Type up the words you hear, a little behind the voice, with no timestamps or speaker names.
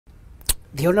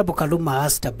The Honorable Kaluma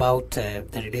asked about the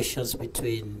relations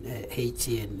between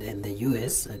Haiti and the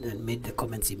U.S. and made the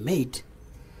comments he made,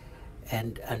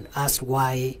 and asked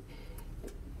why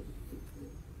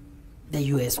the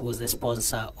U.S. was the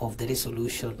sponsor of the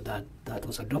resolution that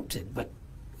was adopted. But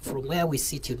from where we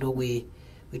sit, you know, we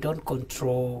don't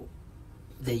control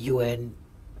the UN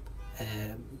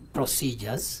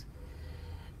procedures.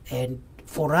 And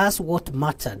for us, what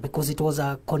mattered, because it was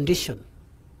a condition,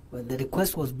 when the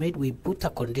request was made, we put a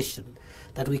condition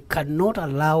that we cannot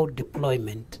allow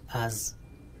deployment as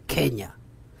Kenya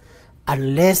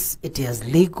unless it has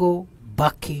legal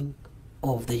backing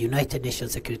of the United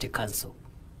Nations Security Council.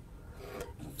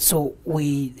 So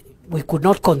we could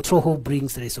not control who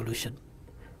brings the resolution,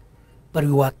 but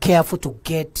we were careful to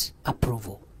get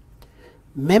approval.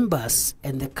 Members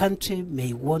and the country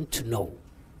may want to know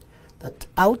that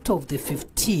out of the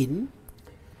 15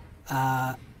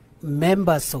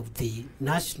 members of the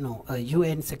National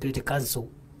UN Security Council,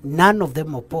 none of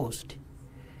them opposed.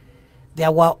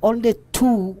 There were only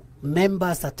 2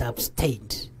 members that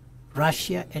abstained,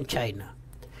 Russia and China.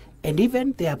 And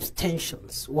even the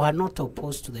abstentions were not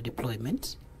opposed to the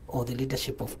deployment or the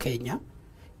leadership of Kenya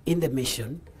in the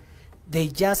mission. They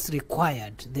just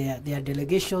required, their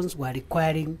delegations were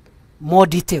requiring more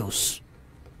details,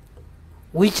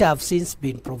 which have since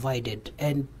been provided.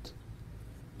 And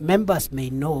members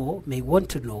may want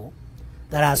to know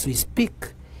that as we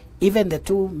speak, even the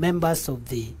 2 members of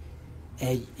the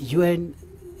UN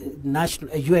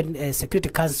Security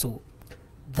Council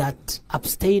that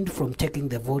abstained from taking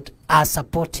the vote are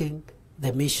supporting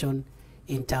the mission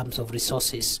in terms of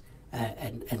resources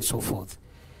and so forth.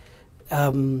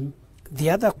 The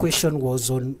other question was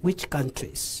on which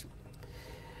countries.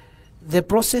 The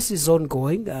process is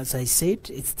ongoing. As I said,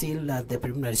 it's still at the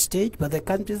preliminary stage, but the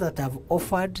countries that have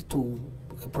offered to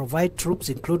provide troops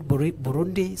include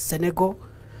Burundi, Senegal,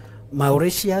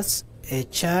 Mauritius,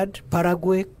 Chad,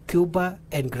 Paraguay, Cuba,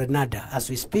 and Grenada as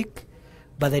we speak.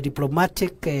 But the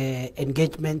diplomatic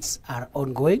engagements are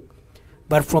ongoing.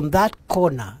 But from that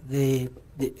corner,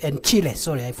 and Chile,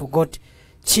 sorry, I forgot,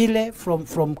 Chile from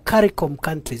CARICOM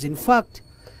countries. In fact,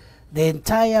 the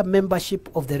entire membership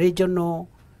of the regional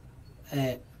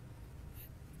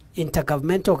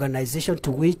intergovernmental organization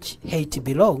to which Haiti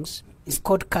belongs is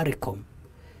called CARICOM.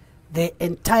 The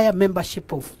entire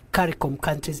membership of CARICOM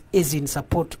countries is in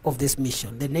support of this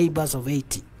mission, the neighbors of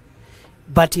Haiti.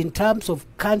 But in terms of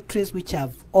countries which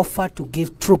have offered to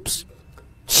give troops,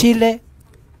 Chile,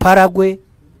 Paraguay,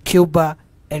 Cuba,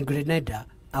 and Grenada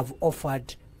have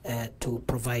offered to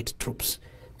provide troops,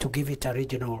 to give it a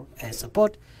regional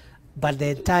support. But the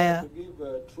entire... To give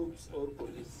troops or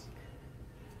police?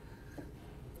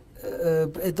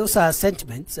 Those are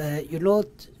sentiments. You know,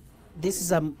 this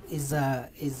is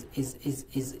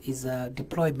a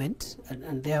deployment,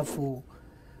 and therefore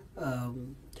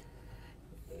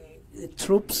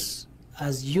troops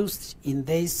as used in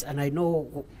this, and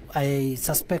I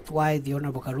suspect why the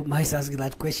Honorable Karuma is asking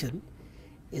that question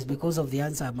is because of the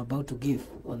answer I'm about to give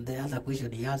on the other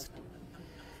question he asked.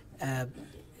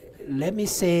 Let me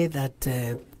say that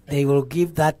they will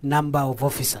give that number of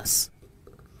officers.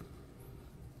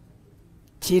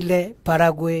 Chile,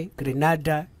 Paraguay,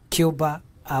 Grenada, Cuba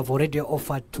have already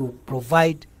offered to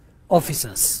provide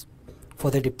officers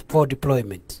for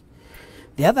deployment.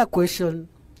 The other question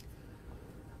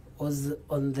was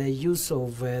on the use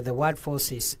of the word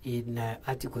forces in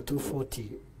Article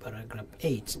 240, paragraph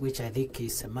 8, which I think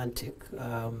is semantic,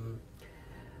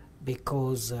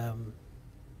 because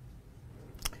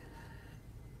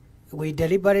we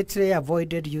deliberately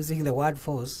avoided using the word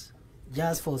force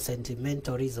just for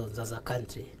sentimental reasons as a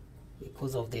country,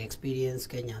 because of the experience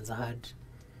Kenyans had,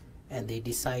 and they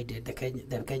decided the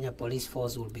Kenya Police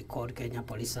Force will be called Kenya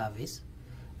Police Service,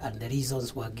 and the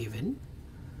reasons were given.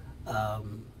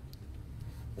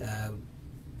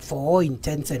 For all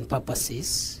intents and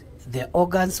purposes, the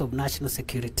organs of national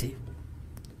security,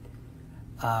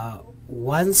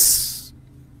 once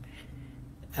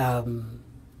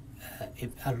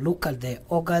if I look at the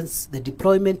organs, the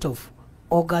deployment of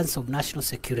organs of national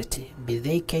security, be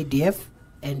they KDF,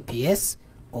 NPS,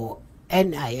 or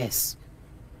NIS,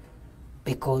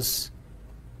 because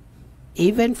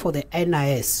even for the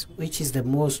NIS, which is the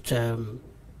most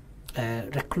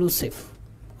reclusive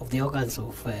of the organs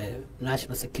of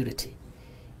national security,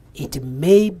 it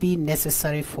may be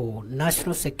necessary for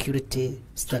national security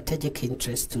strategic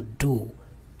interests to do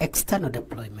external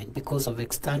deployment because of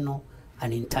external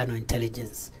and internal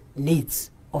intelligence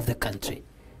needs of the country.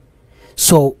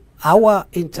 So our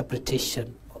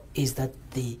interpretation is that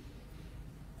the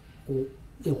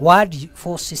word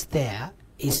forces there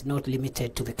is not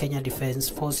limited to the Kenya Defence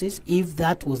Forces. If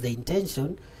that was the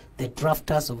intention, the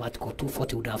drafters of Article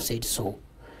 240 would have said so.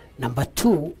 Number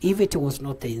two, if it was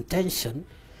not the intention,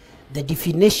 the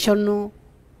definitional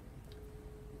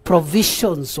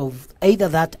provisions of either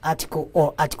that article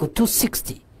or Article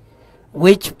 260,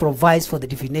 which provides for the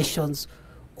definitions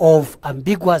of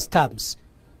ambiguous terms,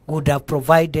 would have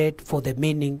provided for the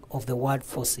meaning of the word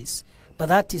forces. But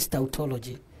that is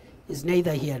tautology. It's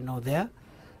neither here nor there.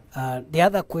 The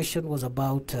other question was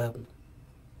about a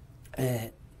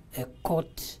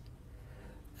court,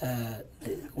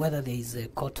 whether there is a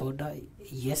court order.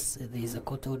 Yes, there is a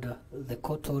court order. The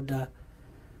court order,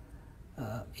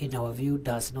 in our view,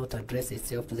 does not address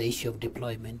itself to the issue of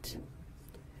deployment.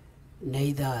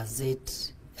 Neither has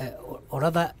it, or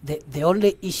rather, the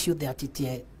only issue that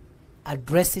it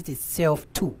addresses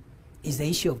itself to is the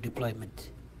issue of deployment.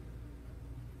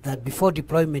 That before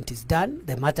deployment is done,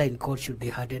 the matter in court should be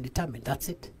heard and determined. That's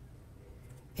it.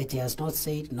 It has not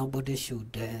said nobody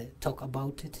should talk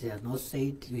about it. It has not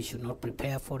said we should not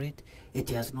prepare for it.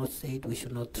 It has not said we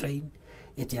should not train.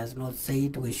 It has not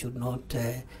said we should not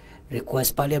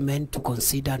request Parliament to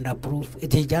consider and approve.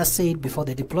 It has just said before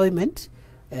the deployment,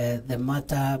 the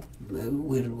matter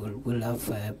will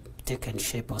have taken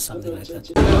shape or something like that.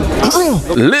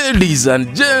 Ladies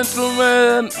and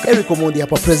gentlemen, Eric Omondi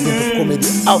hapa, president of Comedy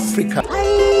Africa.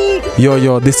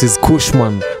 Yo, this is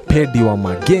Kushman, Pedi wa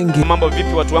Magengi. Mambo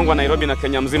vipi watu wangu wa Nairobi na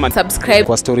Kenya mzima? Subscribe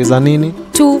kwa stories za nini?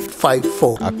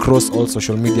 254 across all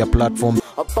social media platforms.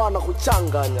 Hapana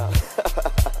kuchanganya.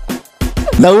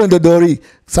 Na huyo ndo Dori,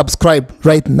 subscribe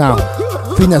right now.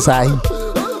 Finya sahi.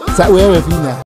 Wewe finya.